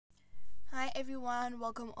everyone,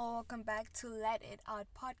 welcome or welcome back to Let It Out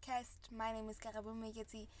podcast. My name is Karabo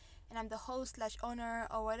Megeti and I'm the host slash owner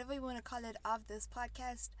or whatever you want to call it of this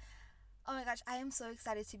podcast. Oh my gosh, I am so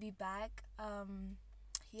excited to be back.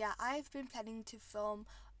 I've been planning to film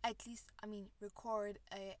record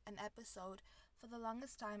an episode for the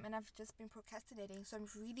longest time and I've just been procrastinating, so I'm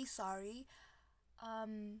really sorry.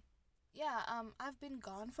 Um, I've been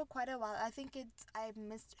gone for quite a while. I've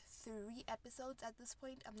missed 3 episodes at this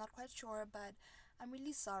point. I'm not quite sure, but I'm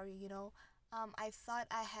really sorry. I thought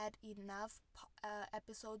I had enough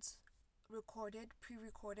episodes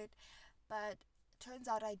pre-recorded, but turns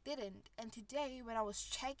out I didn't. And today, when I was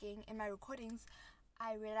checking in my recordings,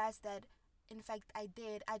 I realized that in fact I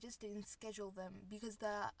did. I just didn't schedule them because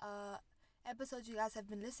the episodes you guys have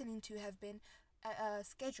been listening to have been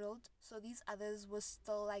scheduled, so these others was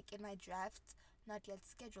still like in my draft, not yet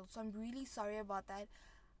scheduled. So I'm really sorry about that.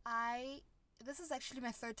 I This is actually my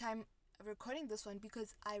third time recording this one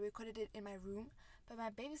because I recorded it in my room, but my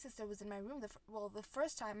baby sister was in my room. The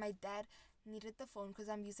first time my dad needed the phone because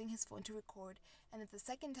I'm using his phone to record, and then the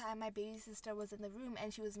second time my baby sister was in the room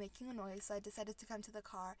and she was making a noise, so I decided to come to the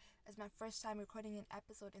car as my first time recording an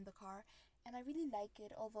episode in the car, and I really like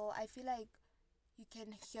it. Although I feel like you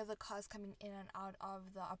can hear the cars coming in and out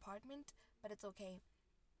of the apartment, but it's okay.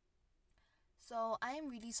 So I am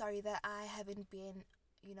really sorry that I haven't been,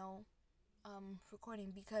 you know,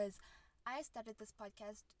 recording because I started this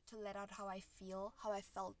podcast to let out how I feel, how I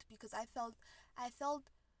felt, because I felt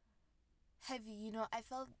heavy. I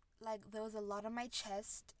felt like there was a lot on my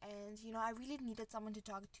chest, and I really needed someone to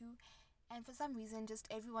talk to. And for some reason, just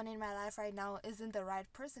everyone in my life right now isn't the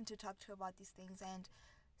right person to talk to about these things. And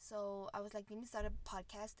so I was like, let me start a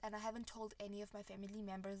podcast. And I haven't told any of my family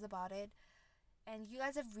members about it. And you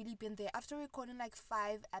guys have really been there. After recording like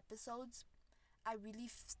 5 episodes, I really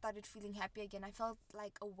started feeling happy again. I felt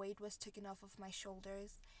like a weight was taken off of my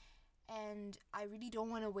shoulders. And I really don't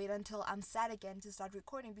want to wait until I'm sad again to start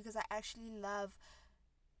recording because I actually love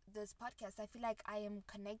this podcast. I feel like I am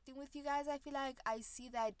connecting with you guys. I feel like I see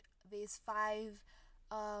that there's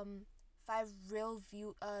um five real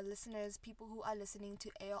view listeners, people who are listening to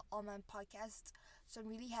all my podcasts. So I'm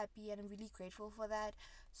really happy and I'm really grateful for that.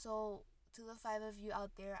 So to the 5 of you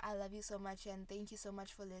out there, I love you so much and thank you so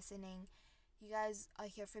much for listening. You guys are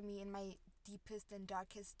here for me in my deepest and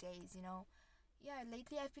darkest days. Yeah,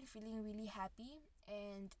 lately I've been feeling really happy,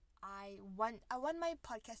 and I want my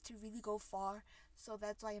podcast to really go far, so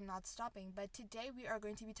that's why I'm not stopping. But today we are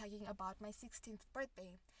going to be talking about my 16th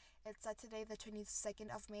birthday. It's Saturday the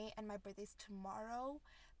 22nd of May and my birthday's tomorrow.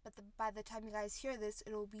 But by the time you guys hear this,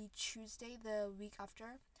 it'll be Tuesday the week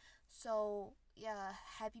after. So, yeah,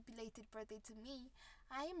 happy belated birthday to me.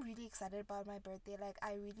 I am really excited about my birthday.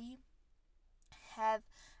 Have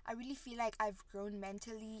I really feel like I've grown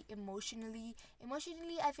mentally, emotionally.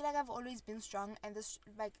 Emotionally, I feel like I've always been strong, and this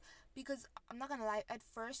like because I'm not gonna lie, at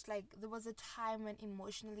first like there was a time when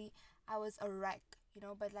emotionally I was a wreck,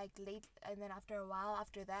 but like late, and then after a while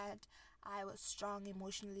after that, I was strong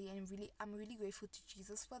emotionally, and I'm really grateful to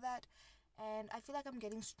Jesus for that. And I feel like I'm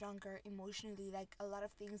getting stronger emotionally. Like a lot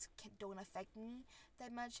of things don't affect me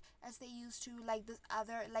that much as they used to. Like this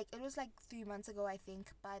other, like it was like 3 months ago, I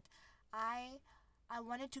think, but I I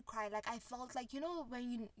wanted to cry. Like I felt like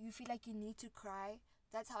when you feel like you need to cry.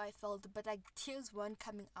 That's how I felt. But like tears weren't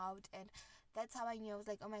coming out, and that's how I knew. I was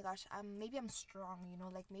like, oh my gosh, maybe I'm strong.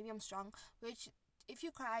 Like maybe I'm strong. Which if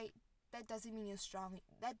you cry, that doesn't mean you're strong.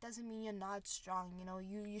 That doesn't mean you're not strong.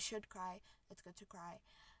 You should cry. It's good to cry.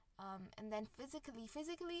 And then physically,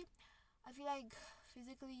 I feel like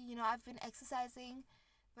physically, I've been exercising,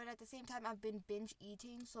 but at the same time, I've been binge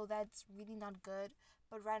eating, so that's really not good.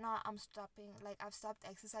 But right now, I'm stopping. Like, I've stopped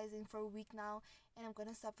exercising for a week now, and I'm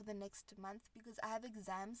gonna stop for the next month because I have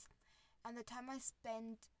exams, and the time I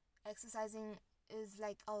spend exercising is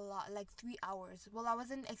like a lot, like 3 hours. Well, I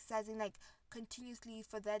wasn't exercising like continuously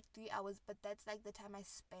for that 3 hours, but that's like the time I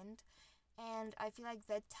spend, and I feel like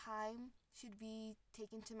that time should be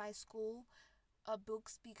taken to my school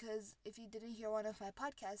books, because if you didn't hear one of my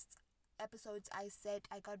podcast episodes, I said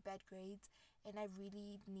I got bad grades and I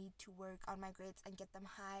really need to work on my grades and get them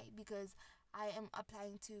high because I am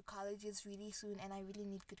applying to colleges really soon and I really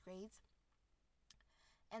need good grades.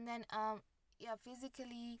 And then yeah,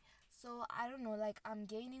 physically, so I don't know, like I'm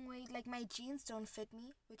gaining weight, like my jeans don't fit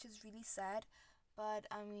me, which is really sad. But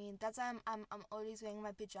I mean, that's why I'm always wearing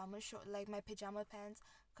my pajama short, like my pajama pants,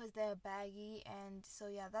 because they're baggy. And so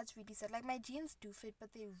yeah, that's really sad. Like my jeans do fit,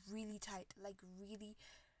 but they're really tight, like really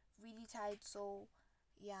really tight. So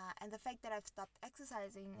yeah, and the fact that I've stopped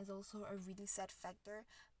exercising is also a really sad factor.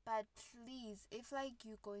 But please, if like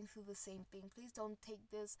you're going through the same thing, please don't take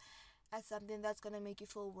this as something that's gonna make you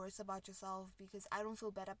feel worse about yourself, because I don't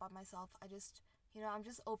feel bad about myself. I'm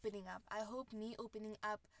just opening up. I hope me opening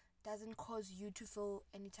up doesn't cause you to feel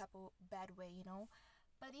any type of bad way.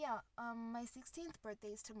 But yeah, my 16th birthday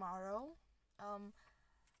is tomorrow. Um,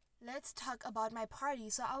 let's talk about my party.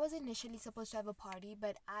 So I was initially supposed to have a party,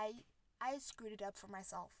 but I screwed it up for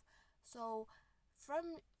myself. So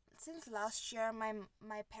from since last year,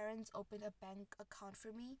 my parents opened a bank account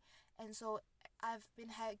for me, and so I've been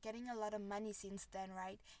getting a lot of money since then,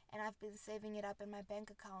 right? And I've been saving it up in my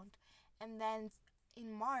bank account. And then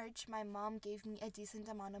in March, my mom gave me a decent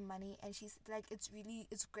amount of money, and she's like,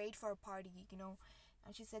 it's great for a party.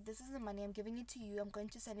 And she said, "This is the money, I'm giving it to you. I'm going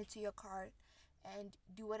to send it to your card and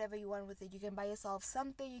do whatever you want with it. You can buy yourself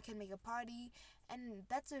something, you can make a party." And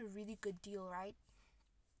that's a really good deal, right?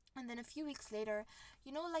 And then a few weeks later,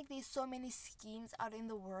 like there's so many schemes out in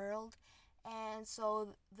the world. And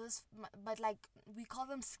so but like we call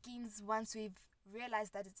them schemes once we've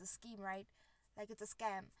realized that it's a scheme, right? Like it's a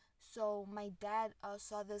scam. So my dad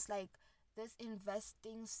saw this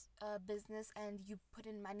investing business, and you put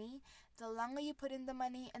in money. The longer you put in the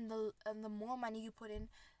money, and the more money you put in,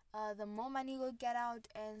 the more money you'll get out.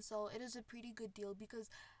 And so it is a pretty good deal, because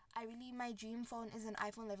my dream phone is an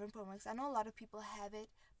iPhone 11 Pro Max. I know a lot of people have it,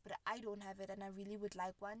 but I don't have it, and I really would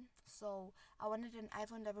like one. So I wanted an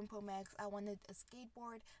iPhone 11 Pro Max. I wanted a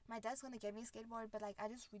skateboard. My dad's gonna get me a skateboard, but like I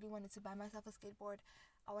just really wanted to buy myself a skateboard.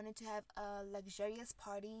 I wanted to have a luxurious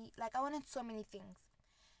party. Like I wanted so many things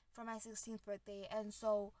for my 16th birthday. And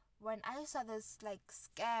so when I saw this like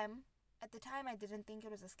scam, at the time I didn't think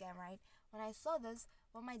it was a scam, right? When I saw this,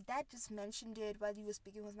 well, my dad just mentioned it while he was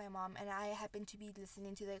speaking with my mom, and I happened to be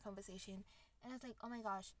listening to their conversation, and I was like, oh my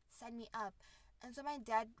gosh, sign me up. And so my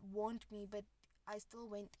dad warned me, but I still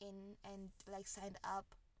went in and like signed up.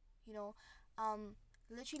 You know, um,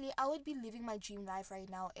 literally, I would be living my dream life right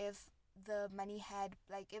now if the money had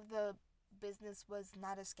if the business was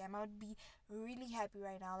not a scam. I would be really happy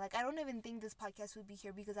right now. Like I don't even think this podcast would be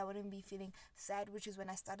here, because I wouldn't be feeling sad, which is when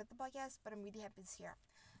I started the podcast. But I'm really happy it's here.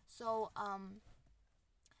 So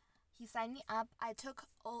he signed me up. I took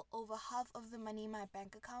over half of the money in my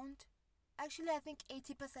bank account. Actually, I think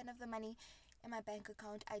 80% of the money in my bank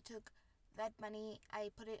account. I took that money. I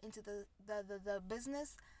put it into the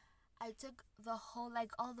business. I took the whole,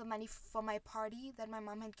 like, all the money for my party that my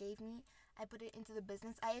mom had gave me. I put it into the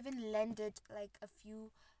business. I even lended like a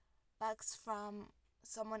few bucks from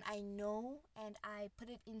someone I know, and I put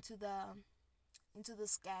it into the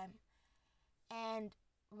scam. And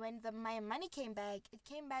when the my money came back, it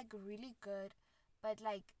came back really good. But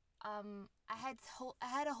like I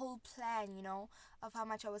had a whole plan, of how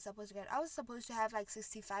much I was supposed to get. I was supposed to have like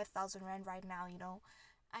 65,000 rand right now.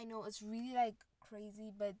 I know it's really like crazy,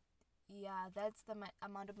 but yeah, that's the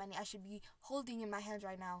amount of money I should be holding in my hands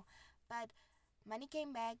right now. But money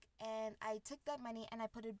came back, and I took that money and I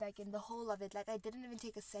put it back in, the whole of it. Like I didn't even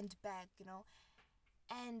take a cent back.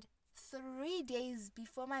 And 3 days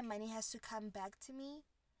before my money has to come back to me,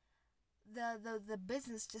 the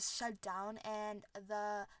business just shut down, and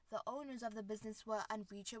the owners of the business were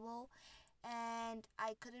unreachable, and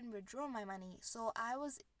I couldn't withdraw my money. So I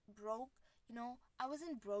was broke. I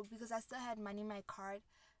wasn't broke because I still had money in my card,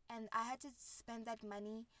 and I had to spend that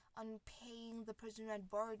money on paying the person who had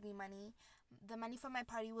borrowed me money. The money from my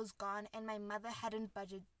party was gone, and my mother hadn't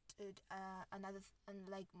budgeted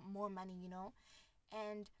like more money.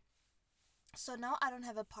 And so now I don't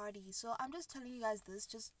have a party. So I'm just telling you guys this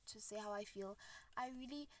just to say how I feel.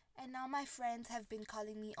 And now my friends have been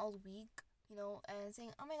calling me all week, and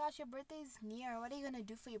saying, "Oh my gosh, your birthday is near. What are you gonna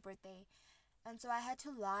do for your birthday?" And so I had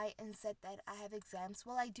to lie and said that I have exams.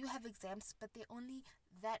 Well, I do have exams, but they're only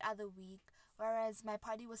that other week, whereas my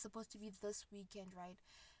party was supposed to be this weekend, right?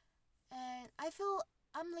 And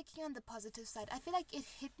I'm looking on the positive side. I feel like it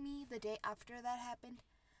hit me the day after that happened,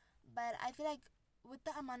 but I feel like with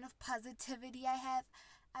the amount of positivity I have,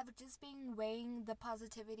 I've just been weighing the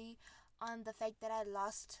positivity on the fact that I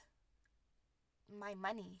lost my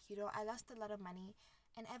money. I lost a lot of money,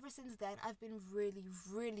 and ever since then, I've been really,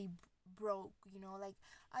 really broke. Like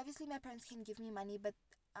obviously my parents can give me money, but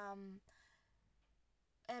I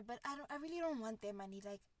really don't want their money.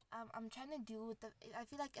 Like I'm trying to deal with I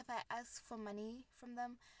feel like if I ask for money from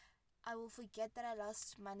them, I will forget that I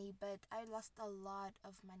lost money, but I lost a lot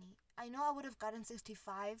of money. I know I would have gotten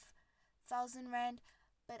 65,000 rand,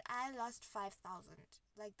 but I lost 5,000.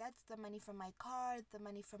 Like that's the money from my card, the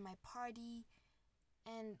money from my party,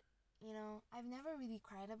 and I've never really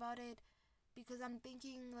cried about it, because I'm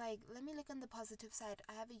thinking, like, let me look on the positive side.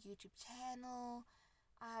 I have a YouTube channel,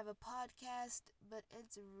 I have a podcast, but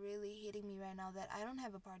it's really hitting me right now that I don't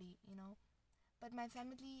have a party. But my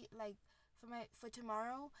family, like, for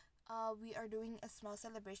tomorrow, we are doing a small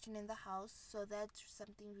celebration in the house, so that's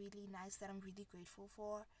something really nice that I'm really grateful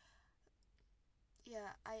for.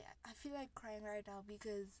 Yeah, I feel like crying right now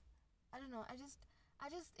because I don't know. I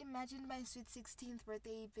just imagined my sweet 16th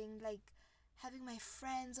birthday being like having my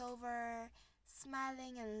friends over,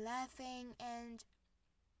 smiling and laughing, and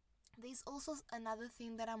there's also another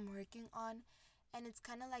thing that I'm working on, and it's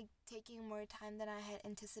kind of like taking more time than I had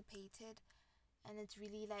anticipated. And it's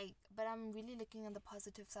really like, but I'm really looking on the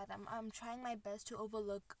positive side. I'm trying my best to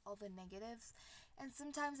overlook all the negatives, and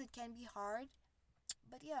sometimes it can be hard.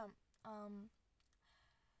 But yeah, um,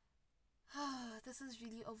 this is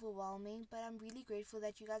really overwhelming, but I'm really grateful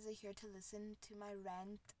that you guys are here to listen to my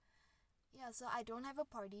rant. Yeah, so I don't have a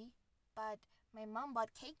party, but my mom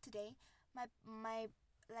bought cake today. My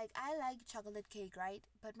like I like chocolate cake, right?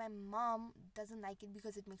 But my mom doesn't like it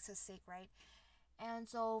because it makes her sick, right? And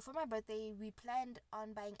so for my birthday, we planned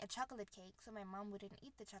on buying a chocolate cake, so my mom wouldn't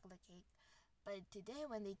eat the chocolate cake. But today,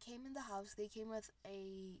 when they came in the house, they came with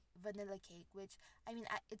a vanilla cake, which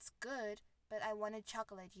it's good, but I wanted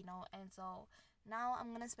chocolate, and so now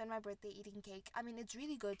I'm gonna spend my birthday eating cake. I mean, it's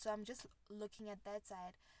really good, so I'm just looking at that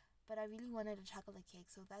side, but I really wanted a chocolate cake,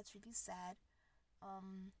 so that's really sad.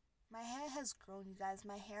 Um, my hair has grown, you guys.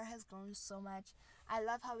 My hair has grown so much. I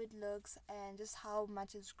love how it looks and just how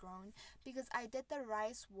much it's grown because I did the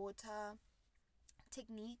rice water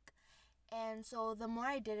technique, and so the more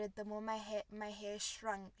I did it, the more my hair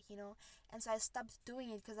shrunk, and so I stopped doing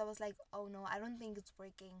it because I was like, oh no, I don't think it's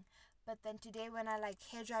working. But then today, when I like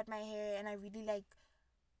hair dried my hair and I really like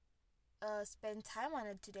spent time on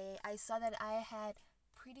it today, I saw that I had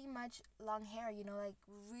pretty much long hair, like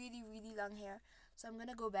really really long hair. So I'm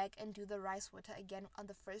gonna go back and do the rice water again on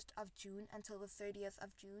the 1st of June until the 30th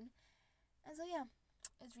of June. And so yeah,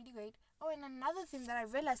 it's really great. Oh, and another thing that I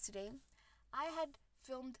realized today, I had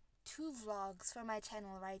filmed two vlogs for my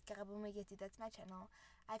channel, right? Karabo Megeti, that's my channel.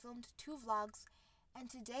 I filmed two vlogs, and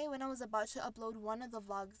today when I was about to upload one of the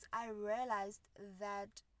vlogs, I realized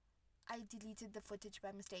that I deleted the footage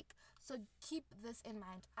by mistake. So keep this in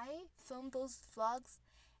mind. I filmed those vlogs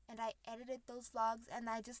and I edited those vlogs and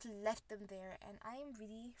I just left them there, and I am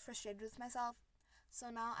really frustrated with myself. So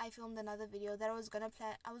now I filmed another video that I was gonna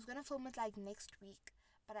film it like next week,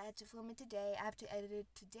 but I had to film it today. I have to edit it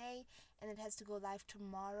today and it has to go live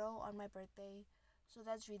tomorrow on my birthday. So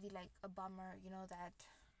that's really like a bummer, that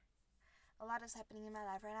a lot is happening in my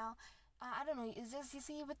life right now. I don't know. It's just, you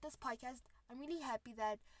see, with this podcast, I'm really happy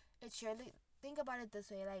that it's shared. Like, think about it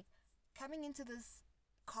this way: like, coming into this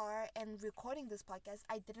car and recording this podcast,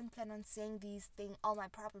 I didn't plan on saying these things, all my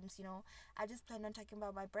problems. I just planned on talking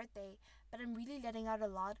about my birthday. But I'm really letting out a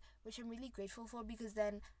lot, which I'm really grateful for because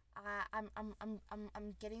then.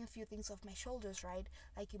 I'm getting a few things off my shoulders, right?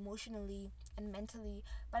 Like emotionally and mentally,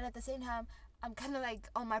 but at the same time, I'm kind of like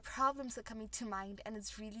all my problems are coming to mind, and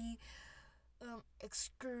it's really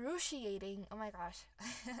excruciating. Oh my gosh.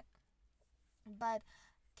 But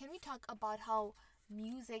can we talk about how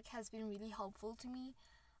music has been really helpful to me?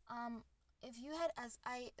 Um, if you had as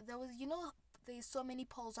I there was there's so many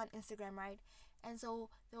polls on Instagram, right? And so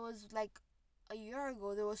there was like a year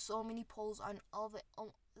ago there was so many polls on all the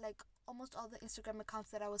like almost all the Instagram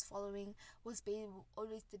accounts that I was following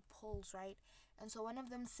always did polls, right? And so one of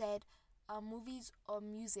them said movies or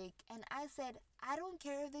music, and I said I don't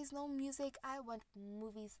care if there's no music, I want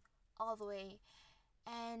movies all the way.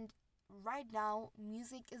 And right now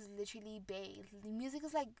music is literally bae. Music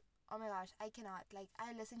is like, oh my gosh, I cannot, like,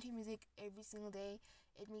 I listen to music every single day.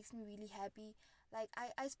 It makes me really happy. Like,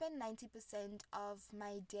 I spend 90% of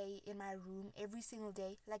my day in my room every single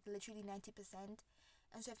day, like literally 90%.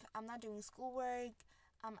 And so if I'm not doing schoolwork,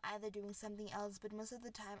 I'm either doing something else, but most of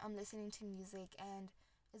the time I'm listening to music, and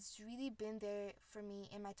it's really been there for me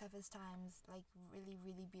in my toughest times, like really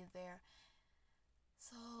really been there.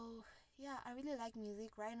 So yeah, I really like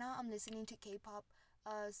music. Right now I'm listening to K-pop,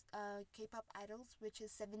 K-pop idols, which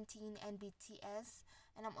is 17 and BTS,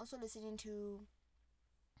 and I'm also listening to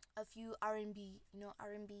a few R&B,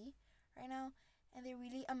 R&B right now, and they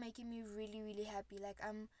really are making me really really happy. Like,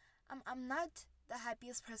 I'm not the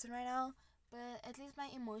happiest person right now, but at least my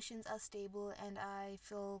emotions are stable and I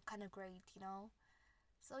feel kind of great.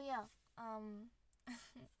 So yeah, um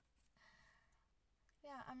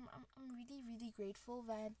yeah, I'm really really grateful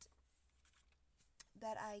that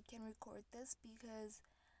I can record this because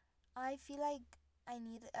I feel like I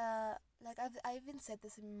need like I even said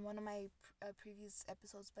this in one of my previous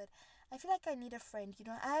episodes, but I feel like I need a friend.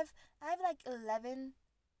 I have like 11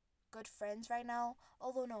 good friends right now.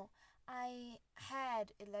 Although no, I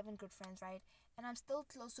had 11 good friends, right? And I'm still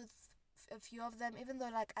close with a few of them, even though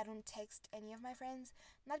like I don't text any of my friends,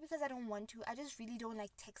 not because I don't want to, I just really don't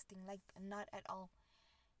like texting, like not at all.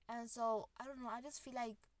 And so I don't know, I just feel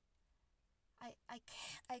like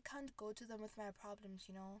I can't go to them with my problems,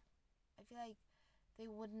 you know. I feel like they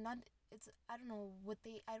would not, it's, I don't know, would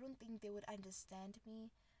they, I don't think they would understand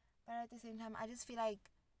me. But at the same time, I just feel like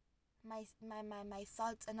my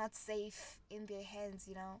thoughts are not safe in their hands,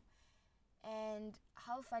 you know. And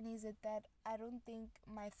how funny is it that I don't think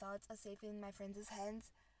my thoughts are safe in my friends'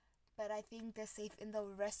 hands, but I think they're safe in the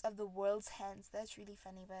rest of the world's hands. That's really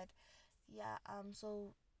funny. But yeah,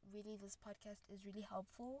 so really this podcast is really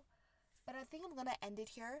helpful. But I think I'm gonna end it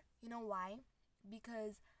here. You know why?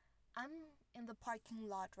 Because I'm in the parking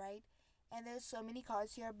lot, right? And there's so many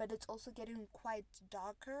cars here, but it's also getting quite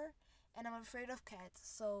darker, and I'm afraid of cats.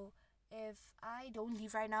 So if I don't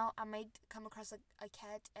leave right now, I might come across a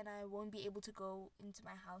cat and I won't be able to go into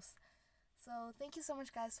my house. So thank you so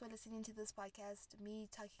much, guys, for listening to this podcast, me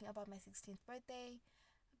talking about my 16th birthday.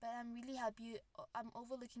 But I'm really happy. I'm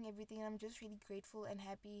overlooking everything, and I'm just really grateful and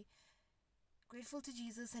happy. Grateful to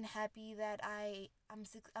Jesus and happy that I'm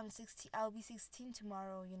 16. I'll be 16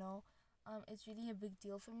 tomorrow. You know, it's really a big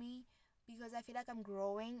deal for me because I feel like I'm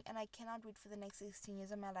growing, and I cannot wait for the next 16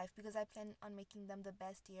 years of my life because I plan on making them the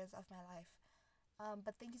best years of my life.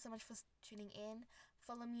 But thank you so much for tuning in.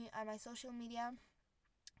 Follow me on my social media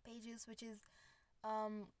pages, which is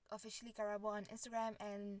officially Karabo on Instagram,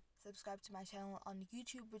 and subscribe to my channel on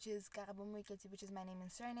YouTube, which is Karabo Mwiketi, which is my name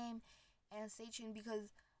and surname. And stay tuned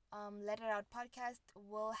because Let It Out podcast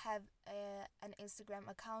will have an Instagram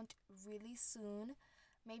account really soon,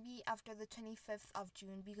 maybe after the 25th of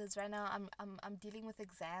June, because right now I'm dealing with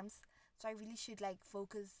exams, so I really should like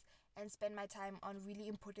focus and spend my time on really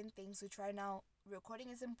important things, which right now recording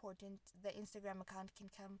is important. The Instagram account can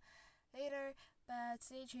come later, but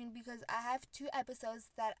stay tuned because I have two episodes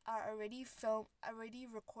that are already already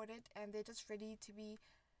recorded, and they're just ready to be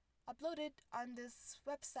uploaded on this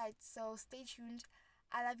website. So stay tuned.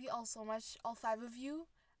 I love you all so much, all five of you.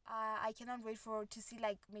 I cannot wait for to see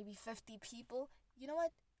like maybe 50 people. You know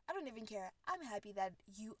what? I don't even care. I'm happy that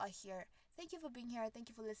you are here. Thank you for being here. Thank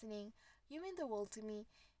you for listening. You mean the world to me,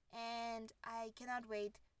 and I cannot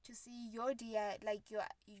wait to see your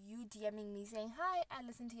you DMing me saying hi. I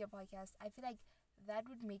listened to your podcast. I feel like that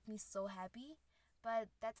would make me so happy, but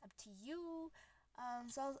that's up to you.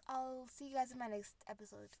 So I'll see you guys in my next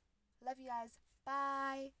episode. Love you guys.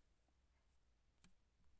 Bye.